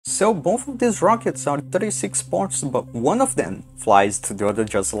So both of these rockets are 36 ports, but one of them flies, the other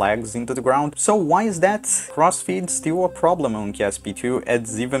just lags into the ground. So why is that? Crossfeed still a problem on KSP2,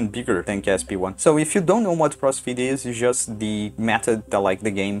 it's even bigger than KSP1. So if you don't know what crossfeed is, it's just the method that like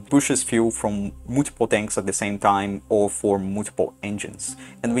the game pushes fuel from multiple tanks at the same time or for multiple engines.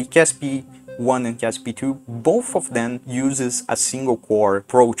 And with KSP1 and KSP2, both of them uses a single core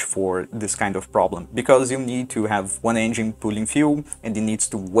approach for this kind of problem, because you need to have one engine pulling fuel and it needs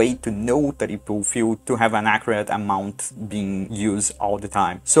to wait to know that it pull fuel to have an accurate amount being used all the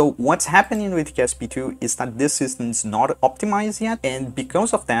time. So what's happening with KSP2 is that this system is not optimized yet, and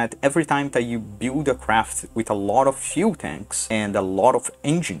because of that, every time that you build a craft with a lot of fuel tanks and a lot of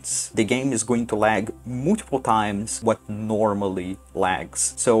engines, the game is going to lag multiple times what normally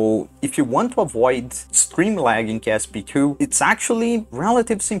lags. So if you want to avoid stream lag in KSP2, it's actually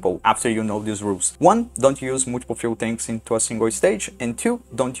relatively simple after you know these rules. 1, don't use multiple fuel tanks into a single stage, and 2,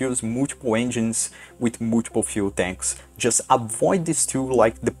 don't use multiple engines with multiple fuel tanks. Just avoid these two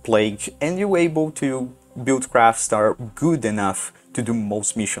like the plague, and you're able to build crafts that are good enough to do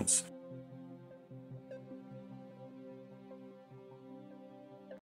most missions.